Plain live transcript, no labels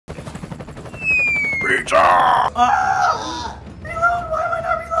pizza! Reload! Why am I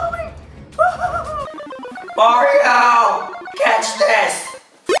not reloading? Mario! Catch this!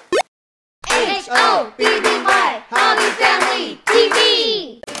 HobbyPig, HobbyFamily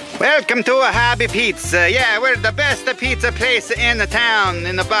TV! Welcome to a Hobby Pizza. Yeah, we're the best pizza place in the town,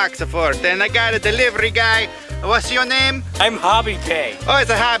 in the Box Fort. And I got a delivery guy. What's your name? I'm HobbyPig. Oh,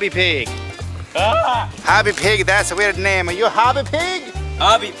 it's a HobbyPig. HobbyPig, that's a weird name. Are you a HobbyPig?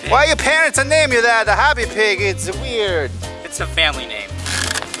 HobbyPig. Why your parents name you that? A HobbyPig, it's weird. It's a family name.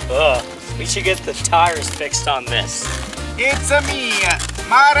 Ugh, we should get the tires fixed on this. It's me,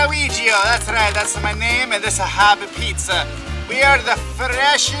 Maravigio. That's right, that's my name, and this is a Hobby Pizza. We are the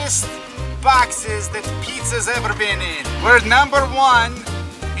freshest boxes that pizza's ever been in. We're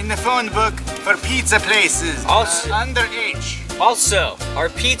 #1 in the phone book for pizza places. Also, underage. Also, our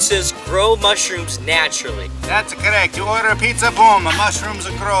pizzas grow mushrooms naturally. That's correct. You order a pizza, boom, mushrooms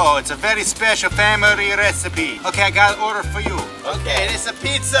will grow. It's a very special family recipe. Okay, I got an order for you. Okay, this is a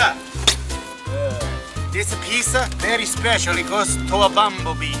pizza. This pizza, very special. It goes to a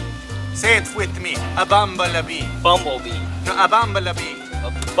bumblebee. Say it with me. A bumblebee. Bumblebee. No, a bumblebee.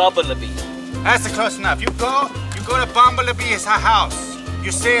 A bumblebee. That's close enough. You go to Bumblebee's house.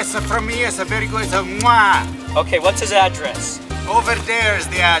 You say it's from me, it's a very good, it's a mwah. Okay, what's his address? Over there is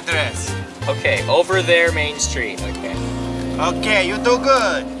the address. Okay, over there, Main Street. Okay. Okay, you do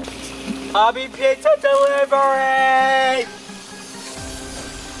good. Hobby Pizza Delivery!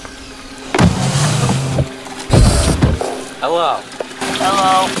 Hello.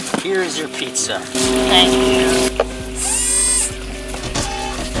 Hello. Here's your pizza. Thank you.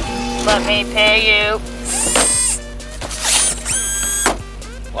 Let me pay you.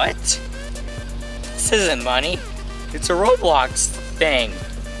 What? This isn't money. It's a Roblox thing.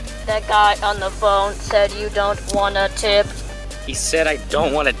 That guy on the phone said you don't want a tip. He said I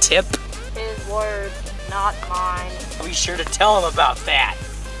don't want a tip. His words, not mine. I'll be sure to tell him about that.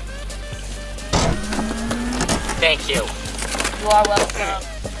 Thank you. You are welcome.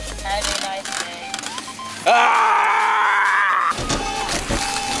 Have a nice day. Ah!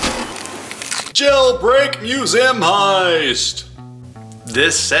 Jailbreak Museum Heist!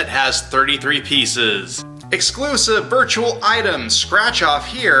 This set has 33 pieces. Exclusive virtual items. Scratch off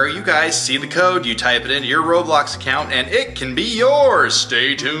here. You guys see the code, you type it into your Roblox account, and it can be yours.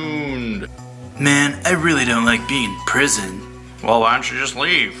 Stay tuned. Man, I really don't like being in prison. Well, why don't you just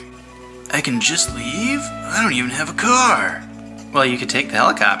leave? I can just leave? I don't even have a car. Well, you could take the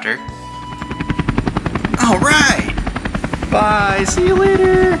helicopter. All right. Bye. See you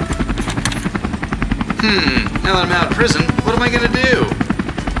later. Now that I'm out of prison, what am I gonna do?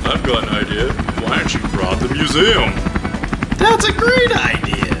 I've got an idea. Why don't you rob the museum? That's a great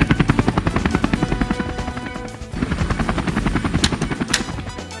idea.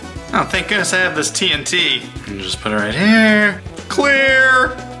 Oh, thank goodness I have this TNT. Just put it right here.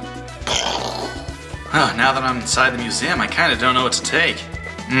 Clear. Oh, now that I'm inside the museum, I kind of don't know what to take.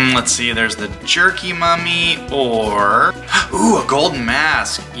 Let's see, there's the jerky mummy, or... Ooh, a golden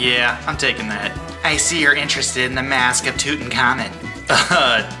mask. Yeah, I'm taking that. I see you're interested in the mask of Tutankhamun.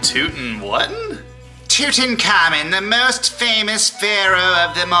 Tutankhamun what? Tutankhamun, the most famous pharaoh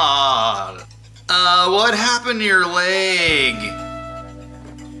of them all. What happened to your leg?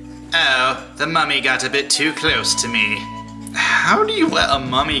 Oh, the mummy got a bit too close to me. How do you let a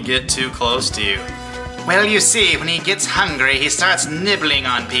mummy get too close to you? Well, you see, when he gets hungry, he starts nibbling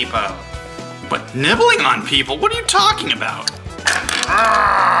on people. What, nibbling on people? What are you talking about?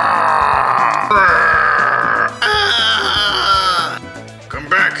 Come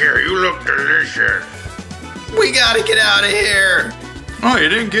back here, you look delicious. We gotta get out of here! Oh, you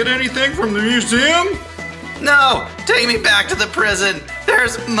didn't get anything from the museum? No! Take me back to the prison!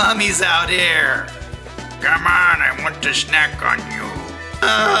 There's mummies out here! Come on, I want to snack on you.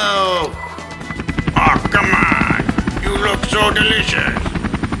 Oh! Oh, come on! You look so delicious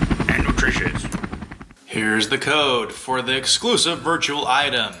and nutritious. Here's the code for the exclusive virtual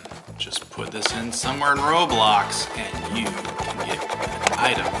item. Just put this in somewhere in Roblox and you can get an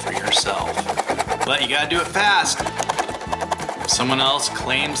item for yourself. But you gotta do it fast. If someone else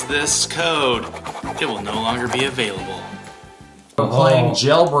claims this code, it will no longer be available. Playing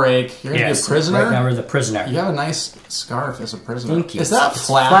Jailbreak. You're gonna be a prisoner? Right now we're the prisoner. You have a nice scarf as a prisoner. Thank you. Is that It's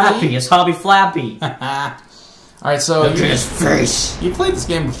Flappy? Flappy. It's Hobby Flappy. Alright, so Look at his face. You played this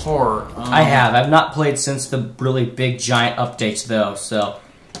game before. I have. I've not played since the really big giant updates though, so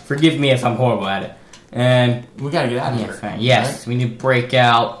forgive me if I'm horrible at it. And we gotta get out of here. Fine. Yes, right? We need to break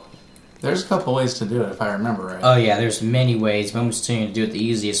out. There's a couple ways to do it if I remember right. Oh yeah, there's many ways, but I'm just telling you to do it the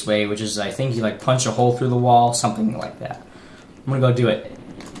easiest way, which is I think you like punch a hole through the wall, something like that. I'm gonna go do it.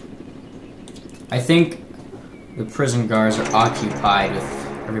 I think the prison guards are occupied with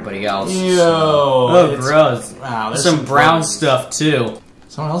everybody else. Ew. Oh, gross. Wow, there's some brown stuff too.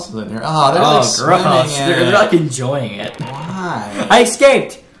 Someone else is in here. Oh, they're like gross. swimming in They're it. like enjoying it. Why? I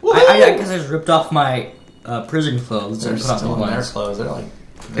escaped. I guess I just ripped off my prison clothes. They're and put on still new in their ones. clothes. They're like,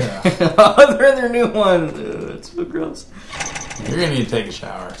 yeah. Oh, they're in their new ones. It's so gross. You're gonna need to take a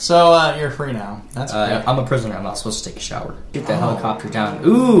shower. So you're free now. That's great. I'm a prisoner. I'm not supposed to take a shower. Get the helicopter down.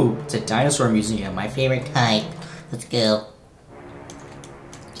 Ooh, it's a dinosaur museum. My favorite type. Let's go.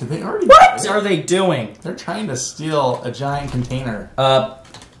 Did they already? What are they doing? They're trying to steal a giant container.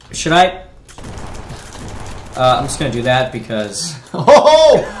 Should I? I'm just gonna do that because.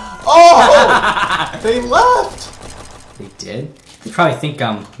 Oh! They left. They did. They probably think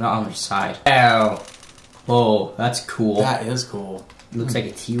I'm not on their side. Ow. Whoa, that's cool. That is cool. It looks like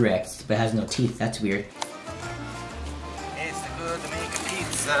a T-Rex, but it has no teeth. That's weird. It's good to make a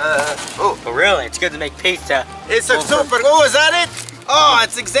pizza. Oh, really? It's good to make pizza. It's a super. Oh, is that it? Oh,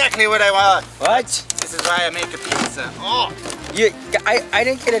 it's exactly what I want. What? This is why I make a pizza. Oh. I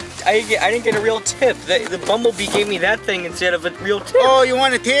didn't get a real tip. The bumblebee gave me that thing instead of a real tip. Oh, you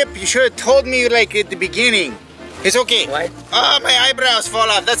want a tip? You should have told me like at the beginning. It's okay. What? Oh, my eyebrows fall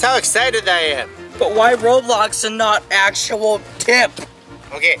off. That's how excited I am. But why Roblox and not actual tip?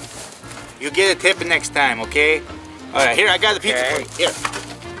 Okay. You get a tip next time, okay? All right, here, I got the pizza for you. Here.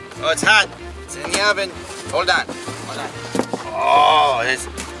 Oh, it's hot. It's in the oven. Hold on. Hold on. Oh, this.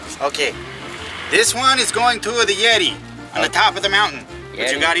 Okay. This one is going to the Yeti on the top of the mountain.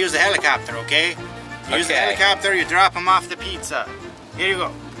 But you Yeti? gotta use the helicopter, okay? You use the helicopter, you drop them off the pizza. Here you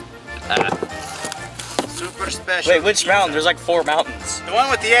go. Super special. Wait, which pizza. mountain? There's like 4 mountains. The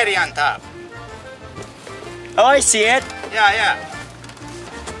one with the Yeti on top. Oh, I see it. Yeah, yeah.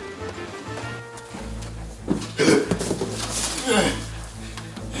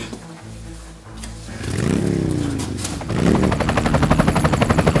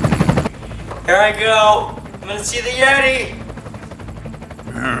 Here I go. I'm gonna see the Yeti.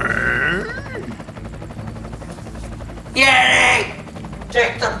 Yeti!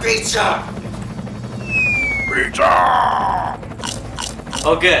 Take the pizza! Pizza!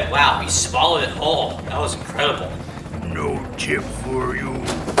 Oh good, wow, he swallowed it whole. That was incredible. No tip for you.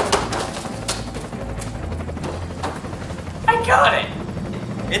 I got it!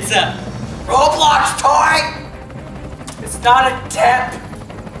 It's a Roblox toy! It's not a tip!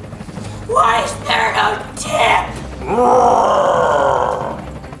 Why is there no tip?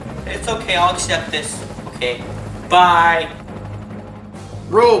 It's okay, I'll accept this. Okay, bye.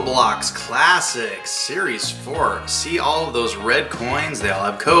 Roblox Classics Series 4. See all of those red coins? They all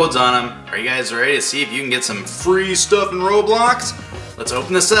have codes on them. Are you guys ready to see if you can get some free stuff in Roblox? Let's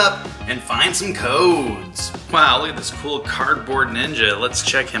open this up and find some codes. Wow, look at this cool cardboard ninja. Let's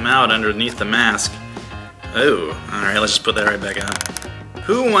check him out underneath the mask. Oh, alright, let's just put that right back on.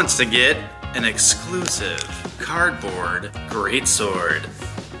 Who wants to get an exclusive cardboard greatsword?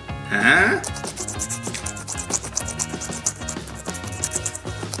 Huh?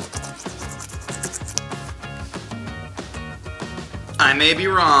 I may be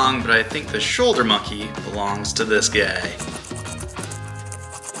wrong, but I think the shoulder monkey belongs to this guy.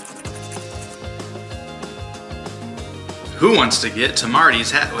 Who wants to get to Marty's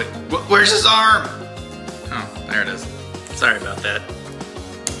hat? Wait, where's his arm? Oh, there it is. Sorry about that.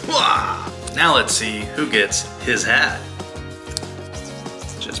 Wah! Now let's see who gets his hat.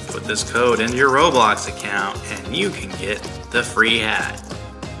 Just put this code into your Roblox account and you can get the free hat.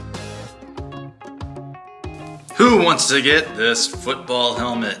 Who wants to get this football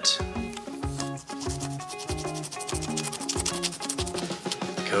helmet?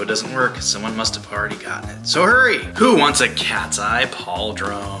 The code doesn't work. Someone must have already gotten it. So hurry! Who wants a cat's eye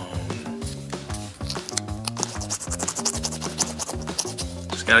pauldron?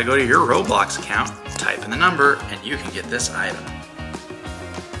 Just gotta go to your Roblox account, type in the number, and you can get this item.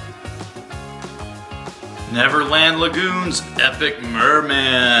 Neverland Lagoon's Epic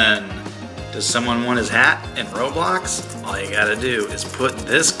Merman. Does someone want his hat in Roblox? All you gotta do is put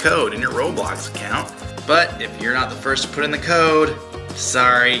this code in your Roblox account. But if you're not the first to put in the code,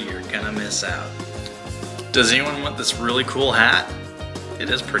 sorry, you're gonna miss out. Does anyone want this really cool hat? It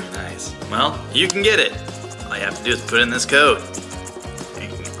is pretty nice. Well, you can get it. All you have to do is put in this code.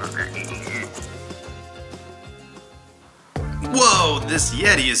 Whoa, this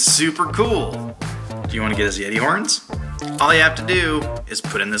Yeti is super cool. Do you want to get his Yeti horns? All you have to do is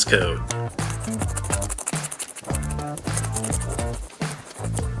put in this code.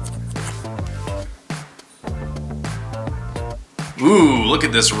 Ooh, look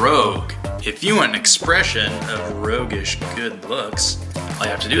at this rogue. If you want an expression of roguish good looks, all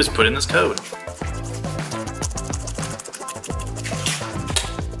you have to do is put in this code.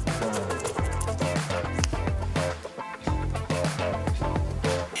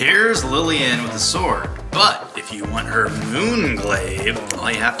 Here's Lillian with a sword, but if you want her moon glaive,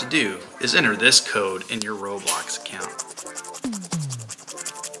 all you have to do is enter this code in your Roblox account.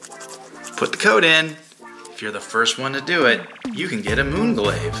 Put the code in. If you're the first one to do it, you can get a moon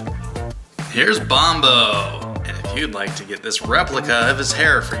glaive. Here's Bombo, and if you'd like to get this replica of his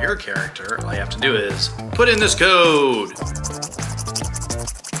hair for your character, all you have to do is put in this code.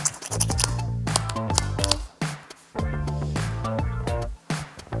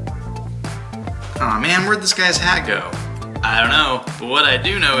 Aw man, where'd this guy's hat go? I don't know, but what I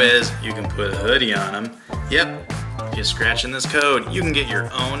do know is you can put a hoodie on him. Yep, if you scratch in this code, you can get your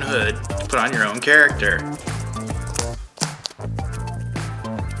own hood to put on your own character.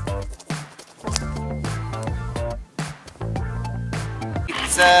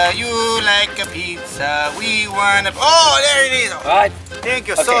 Pizza, you like a pizza, we want a... Oh, there it is! What? Thank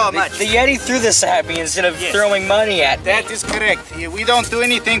you so much. The Yeti threw this at me instead of throwing money at me. That is correct. We don't do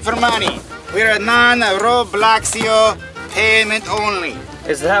anything for money. We're a non-Robloxio payment only.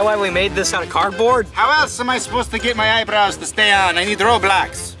 Is that why we made this out of cardboard? How else am I supposed to get my eyebrows to stay on? I need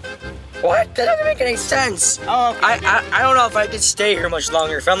Roblox. What? That doesn't make any sense. Oh, okay. I don't know if I could stay here much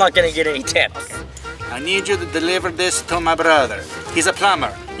longer if I'm not gonna get any tips. Okay. I need you to deliver this to my brother. He's a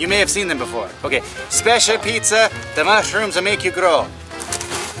plumber. You may have seen them before. Okay, special pizza, the mushrooms will make you grow.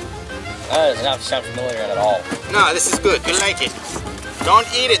 That does not sound familiar at all. No, this is good. You like it. Don't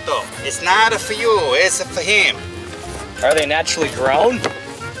eat it though. It's not for you, it's for him. Are they naturally grown?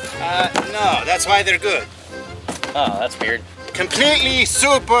 No, that's why they're good. Oh, that's weird. Completely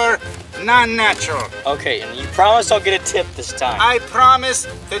super non-natural. Okay, and you promise I'll get a tip this time. I promise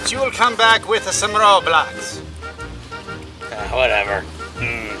that you'll come back with some Roblox. Whatever.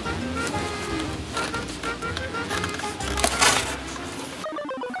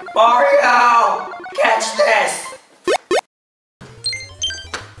 Mario! Catch this!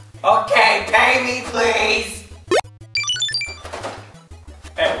 Okay, pay me, please!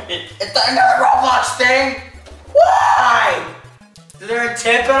 Is that another Roblox thing? Why? Is there a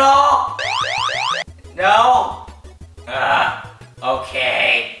tip at all? No?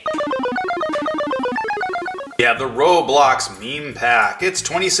 Okay. We have the Roblox meme pack. It's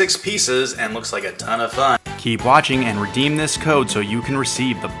 26 pieces and looks like a ton of fun. Keep watching and redeem this code so you can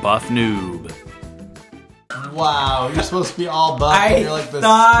receive the buff noob. Wow, you're supposed to be all buff and you're like the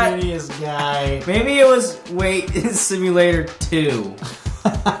skinniest guy. Maybe it was Weight Simulator 2.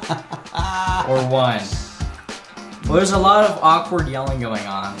 Or 1. Well, there's a lot of awkward yelling going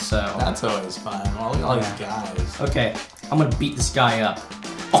on, so... That's always fun. All these guys. Okay, I'm gonna beat this guy up.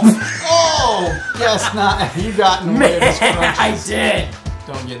 Oh! Yes, not... You got in the way of his crunches. I did!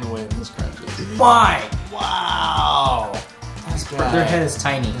 Don't get in the way of his crunches. Why? Wow! This guy. Their head is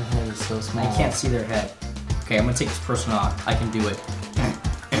tiny. Their head is so small. You can't see their head. Okay, I'm gonna take this person off. I can do it.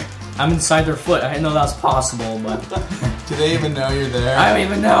 I'm inside their foot. I didn't know that was possible, but... Do they even know you're there? I don't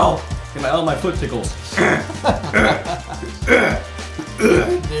even know! My foot tickles.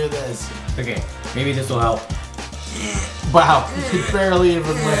 Do this. Okay, maybe this will help. Wow, you could barely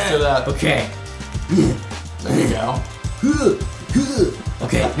even lift it up. Okay. There you go.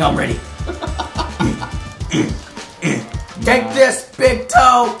 Okay, now I'm ready. Take this, big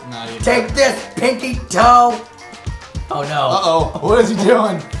toe! Take this, pinky toe! Oh no. Uh-oh, what is he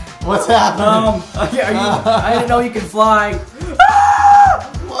doing? What's happening? I didn't know you could fly.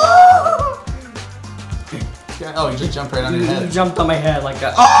 Oh, you just jumped right on your head. You jumped on my head like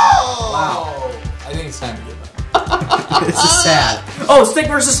that. Oh! Wow. I think it's time to give up. This is sad. Oh, stick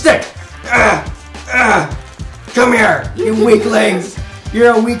versus stick! Come here, you weaklings!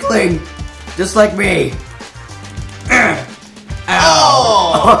 You're a weakling, just like me. Ow!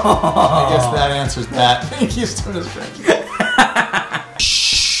 Oh! I guess that answers that. Thank you, Stoner's friend.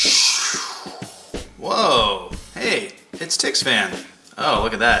 Whoa, hey, it's TixFan. Oh,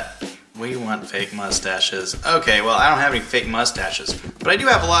 look at that. We want fake mustaches. Okay, well, I don't have any fake mustaches, but I do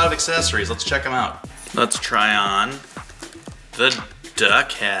have a lot of accessories. Let's check them out. Let's try on the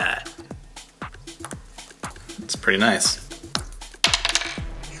duck hat. It's pretty nice.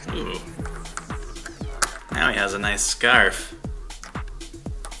 Ooh. Now he has a nice scarf.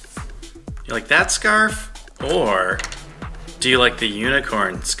 You like that scarf? Or do you like the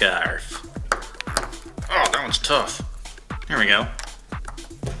unicorn scarf? Oh, that one's tough. Here we go.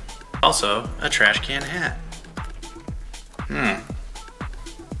 Also, a trash can hat.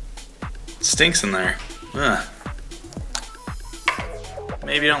 Stinks in there. Ugh.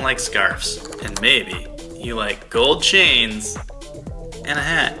 Maybe you don't like scarves, and maybe you like gold chains and a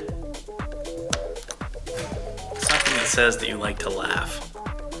hat. Something that says that you like to laugh.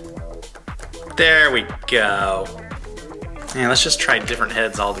 There we go. Yeah, let's just try different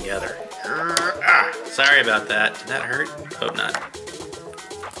heads altogether. Sorry about that. Did that hurt? Hope not.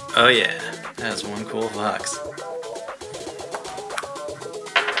 Oh yeah, that was one cool fox.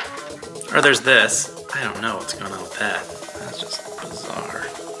 Or there's this. I don't know what's going on with that. That's just bizarre.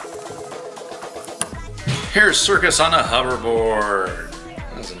 Here's Circus on a hoverboard.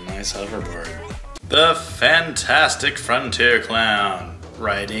 That's a nice hoverboard. The Fantastic Frontier Clown,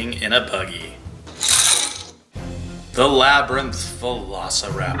 riding in a buggy. The Labyrinth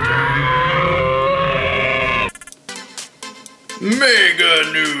Velociraptor. Mega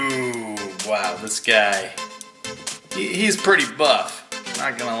Noob! Wow, this guy. He's pretty buff,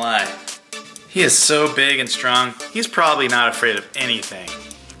 not gonna lie. He is so big and strong, he's probably not afraid of anything.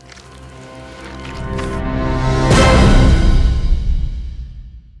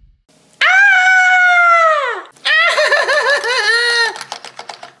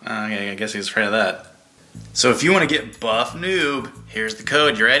 Okay, I guess he's afraid of that. So if you want to get Buff Noob, here's the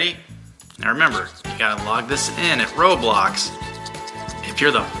code. You ready? Now remember, you gotta log this in at Roblox. If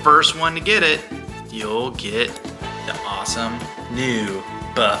you're the first one to get it, you'll get the awesome new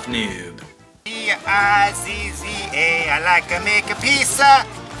Buff Noob. P-I-Z-Z-A, I like to make a pizza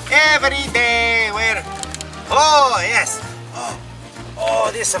every day. Where? Oh, yes.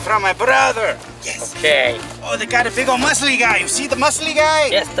 Oh, this is from my brother. Yes. Okay. Oh, they got a big old muscly guy. You see the muscly guy?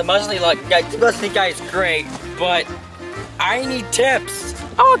 Yes, the muscly guy is great, but I need tips.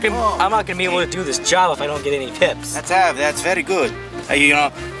 I'm not gonna be able to do this job if I don't get any tips. That's very good. You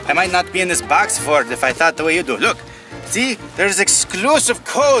know, I might not be in this box for it if I thought the way you do. Look, see, there's exclusive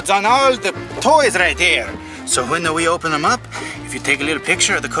codes on all the toys right here. So when we open them up, if you take a little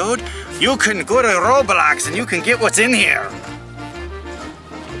picture of the code, you can go to Roblox and you can get what's in here.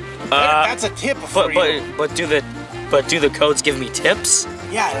 That's a tip for you. But do the codes give me tips?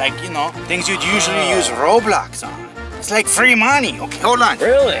 Yeah, like, you know, things you'd usually use Roblox on. It's like free money. Okay, hold on.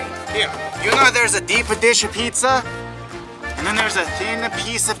 Really? Here, you know there's a deep dish of pizza? And then there's a thin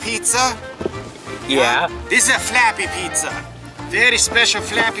piece of pizza? Yeah. This is a flappy pizza. Very special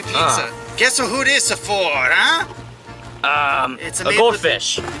flappy pizza. Guess who this is for, huh? It's a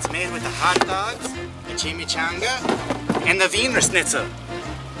goldfish. It's made with the hot dogs, the chimichanga, and the Wiener Schnitzel.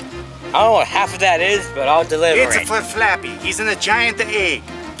 I don't know what half of that is, but I'll deliver It's it. for Flappy. He's in a giant egg.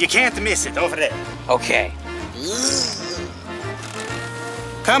 You can't miss it over there. Okay.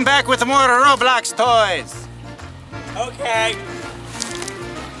 Come back with more Roblox toys. Okay.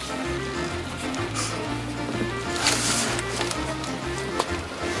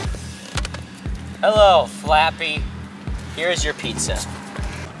 Hello, Flappy. Here's your pizza.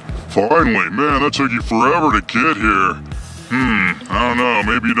 Finally, man, that took you forever to get here. I don't know,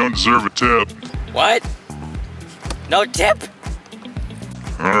 maybe you don't deserve a tip. What? No tip?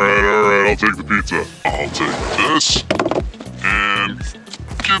 Alright, I'll take the pizza. I'll take this, and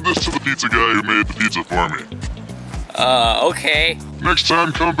give this to the pizza guy who made the pizza for me. Okay. Next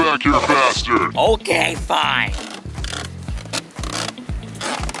time, come back here faster. Okay, fine.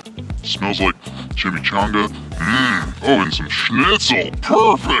 Smells like chimichanga. Oh, and some schnitzel.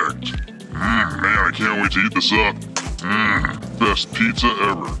 Perfect. Man, I can't wait to eat this up. Best pizza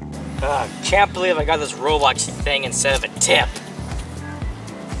ever. Can't believe I got this Roblox thing instead of a tip.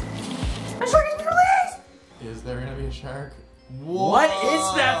 Is there gonna be a shark? What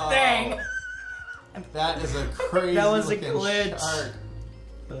is that thing? That is a crazy That was a looking glitch. shark.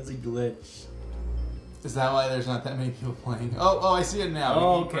 That was a glitch. Is that why there's not that many people playing? Oh, I see it now.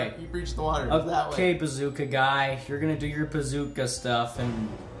 Oh, okay. You breached the water. That way. Okay, bazooka guy, you're gonna do your bazooka stuff, and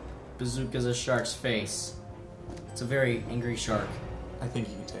bazooka's a shark's face. It's a very angry shark. I think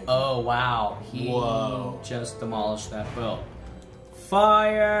you can take it. Oh wow, he just demolished that boat.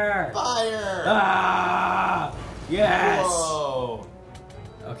 Fire! Fire! Ah! Yes! Whoa!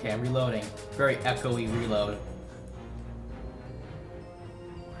 Okay, I'm reloading. Very echoey reload.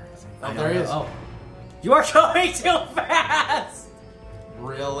 Oh, there he is. Oh. You are going too fast!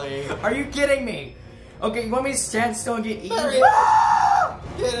 Really? Are you kidding me? Okay, you want me to stand still and get eaten? There he is! Ah!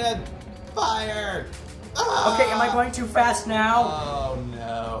 Get it! Fire! Ah! Okay, am I going too fast now? Oh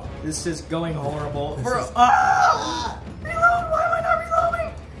no. This is going horrible. This Bro, is- ah! Reload! Why am I not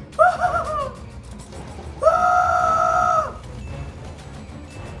reloading? Ah! Ah!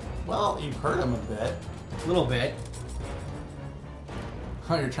 Well, you've hurt him a bit. A little bit.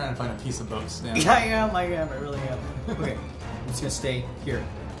 Oh, you're trying to find a piece of boat stem. Yeah, I really am. Okay, I'm just gonna stay here.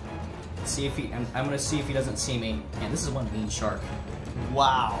 See if he. I'm gonna see if he doesn't see me. Man, this is one mean shark.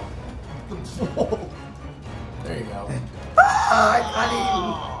 Wow. There you go. I got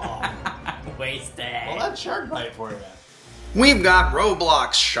him. Wasted. Well, that's shark bite for you. We've got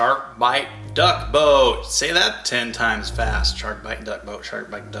Roblox Shark Bite Duck Boat. Say that 10 times fast. Shark Bite Duck Boat, Shark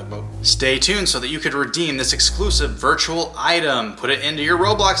Bite Duck Boat. Stay tuned so that you could redeem this exclusive virtual item. Put it into your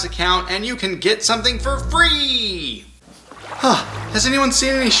Roblox account and you can get something for free. Huh, has anyone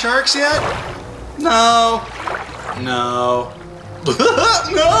seen any sharks yet? No. No.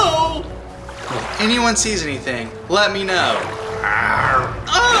 No! If anyone sees anything, let me know.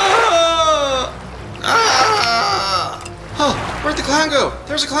 Oh, where'd the clown go?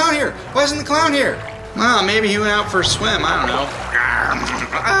 There's a clown here. Why isn't the clown here? Oh, maybe he went out for a swim. I don't know.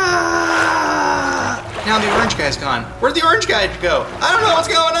 Now the orange guy's gone. Where'd the orange guy go? I don't know what's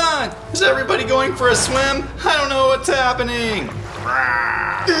going on. Is everybody going for a swim? I don't know what's happening.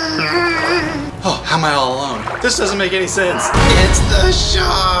 Oh, how am I all alone? This doesn't make any sense. It's the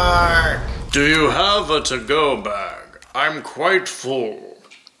shark. Do you have a to-go bag? I'm quite full.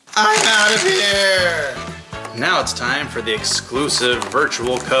 I'm out of here. Now it's time for the exclusive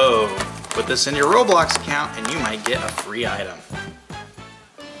virtual code. Put this in your Roblox account and you might get a free item.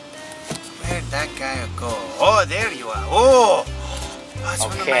 Where'd that guy go? Oh, there you are. Oh, that's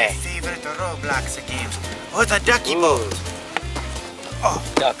one of my favorite Roblox games. Oh, the ducky boat. Oh,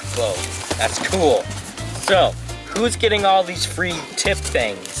 duck boat. That's cool. So, who's getting all these free tip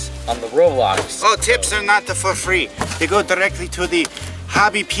things on the Roblox? Oh, tips are not for free. They go directly to the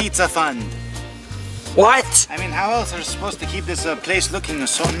Hobby Pizza Fund. What? I mean, how else are we supposed to keep this place looking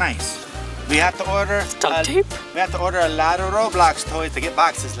so nice? We have to order duct tape. We have to order a lot of Roblox toys to get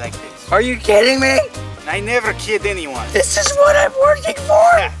boxes like this. Are you kidding me? I never kid anyone. This is what I'm working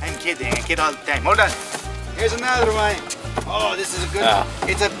for. Yeah, I'm kidding. I kid all the time. Hold on. Here's another one. Oh, this is a good one.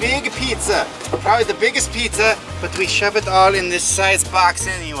 It's a big pizza. Probably the biggest pizza, but we shove it all in this size box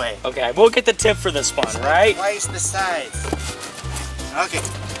anyway. Okay, we'll get the tip for this one, right? Twice the size. Okay,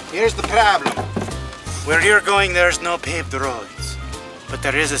 here's the problem. Where you're going, there's no paved roads. But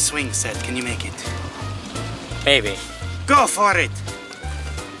there is a swing set. Can you make it? Maybe. Go for it.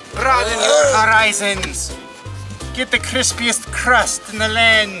 Broaden your horizons. Get the crispiest crust in the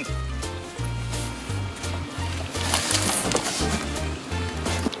land.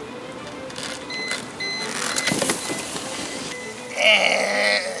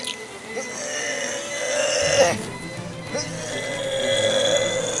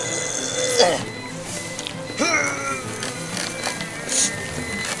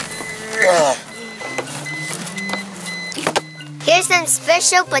 Here's some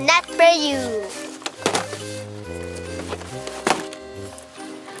special, but not for you.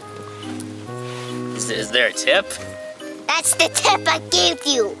 Is there a tip? That's the tip I gave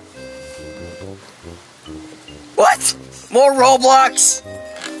you. What? More Roblox?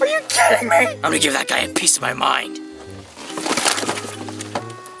 Are you kidding me? I'm gonna give that guy a piece of my mind.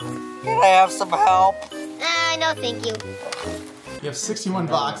 Can I have some help? No, thank you. You have 61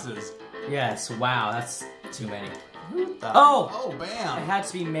 boxes. Yes, wow, that's too many. Oh, bam. It had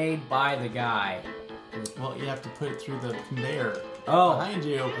to be made by the guy. Well, you have to put it through the conveyor. Oh. Behind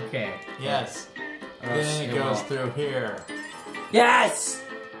you. Okay. Yes. Oh, then it goes through here. Yes!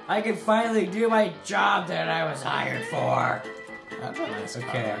 I can finally do my job that I was hired for. That's a nice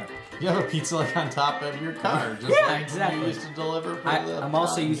Okay. car. You have a pizza like on top of your car. Just Yeah, like exactly. you used to deliver for the I'm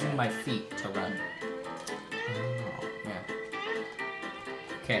also using my feet to run. Oh. Yeah.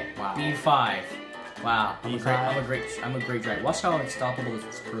 Okay. Wow. B5. Wow. I'm a B5. great driver. Watch how unstoppable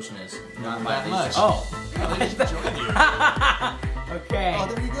this person is. Not that much. Oh. Oh, they just joined you. Okay. Oh,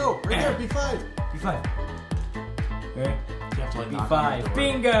 there you go. Right there, B5. B5. Okay. You have to like knock on the B5. door.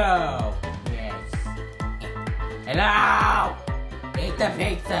 Bingo! Yes. Hello! Eat the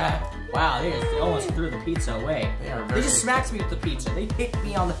pizza! Wow, they almost threw the pizza away. They just smacked me with the pizza. They hit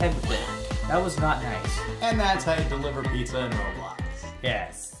me on the head with it. That was not nice. And that's how you deliver pizza in Roblox.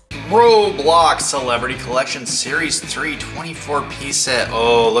 Yes. Roblox Celebrity Collection Series 3 24-piece set.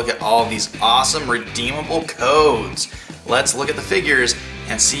 Oh, look at all these awesome redeemable codes. Let's look at the figures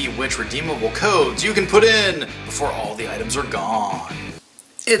and see which redeemable codes you can put in before all the items are gone.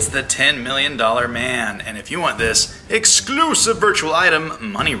 It's the $10 Million Man, and if you want this exclusive virtual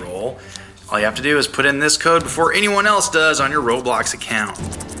item, Money Roll, all you have to do is put in this code before anyone else does on your Roblox account.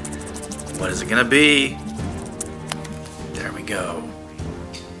 What is it gonna be? There we go.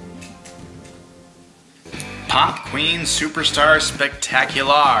 Pop Queen Superstar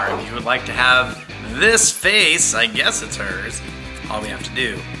Spectacular. If you would like to have this face, I guess it's hers, all we have to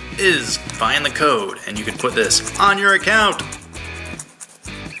do is find the code and you can put this on your account.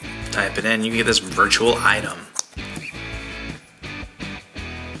 Type it in, you can get this virtual item.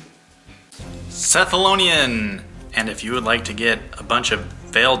 Sethalonian. And if you would like to get a bunch of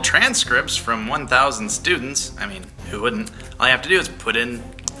failed transcripts from 1,000 students. I mean, who wouldn't? All you have to do is put in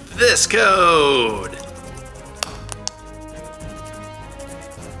this code.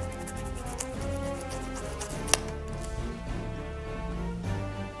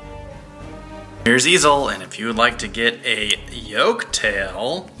 Here's Easel, and if you would like to get a yoke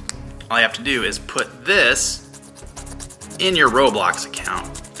tail, all you have to do is put this in your Roblox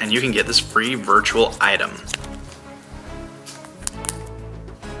account, and you can get this free virtual item.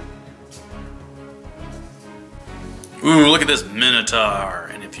 Ooh, look at this Minotaur.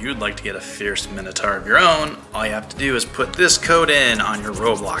 And if you'd like to get a fierce Minotaur of your own, all you have to do is put this code in on your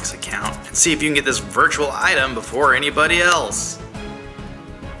Roblox account and see if you can get this virtual item before anybody else.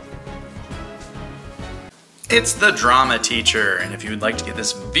 It's the Drama Teacher, and if you would like to get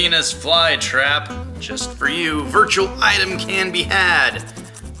this Venus flytrap just for you, virtual item can be had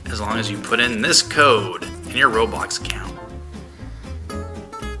as long as you put in this code in your Roblox account.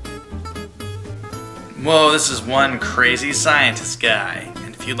 Whoa, this is one crazy scientist guy,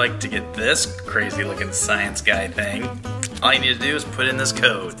 and if you'd like to get this crazy looking science guy thing, all you need to do is put in this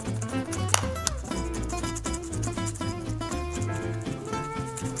code.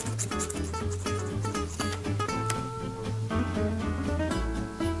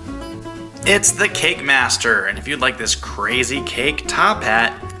 It's the Cake Master, and if you'd like this crazy cake top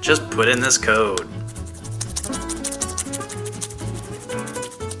hat, just put in this code.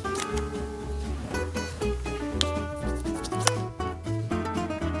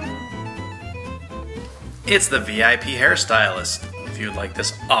 It's the VIP hairstylist. If you'd like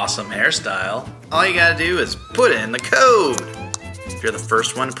this awesome hairstyle, all you gotta do is put in the code. If you're the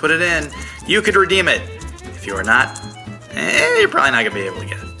first one to put it in, you could redeem it. If you are not, you're probably not gonna be able to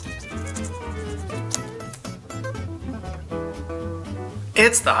get it.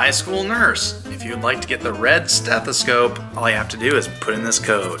 It's the high school nurse. If you'd like to get the red stethoscope, all you have to do is put in this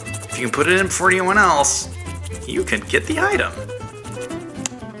code. If you can put it in before anyone else, you can get the item.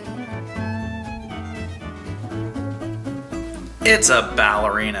 It's a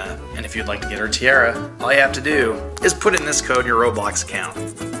ballerina, and if you'd like to get her tiara, all you have to do is put in this code in your Roblox account.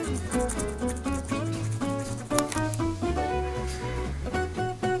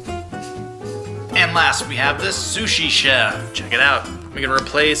 And last we have this sushi chef. Check it out. We can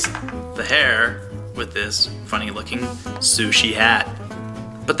replace the hair with this funny looking sushi hat.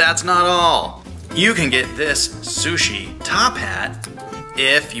 But that's not all. You can get this sushi top hat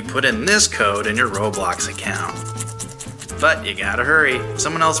if you put in this code in your Roblox account. But you gotta hurry. If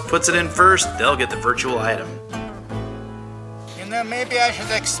someone else puts it in first, they'll get the virtual item. You know, maybe I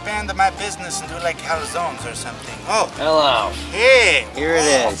should expand my business and do like calzones or something. Oh. Hello. Hey. Here it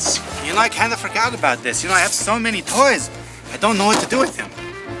is. You know, I kind of forgot about this. You know, I have so many toys. I don't know what to do with them.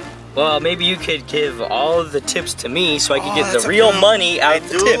 Well, maybe you could give all of the tips to me so I could get the real money out of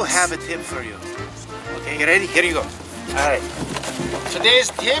the tips. I do have a tip for you. Okay, you ready? Here you go. All right. Today's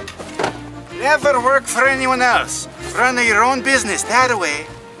tip, never work for anyone else. Run your own business. That way,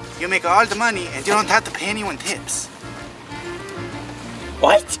 you make all the money and you don't have to pay anyone tips.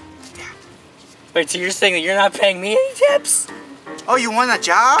 What? Yeah. Wait, so you're saying that you're not paying me any tips? Oh, you want a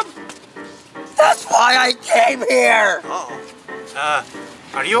job? That's why I came here! Uh-oh.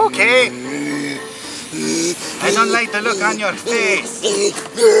 Are you okay? I don't like the look on your face.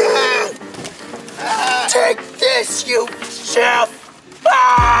 Take this, you chef!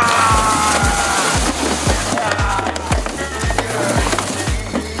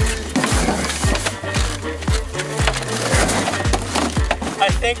 I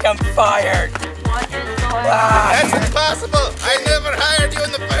think I'm fired. That's impossible! I never hired you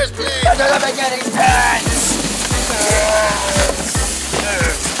in the first place! That doesn't make any sense!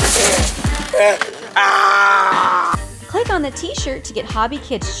 Click on the t-shirt to get Hobby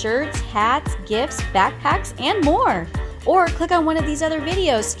Kids shirts, hats, gifts, backpacks, and more. Or click on one of these other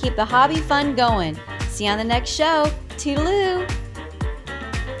videos to keep the hobby fun going. See you on the next show. Toodaloo!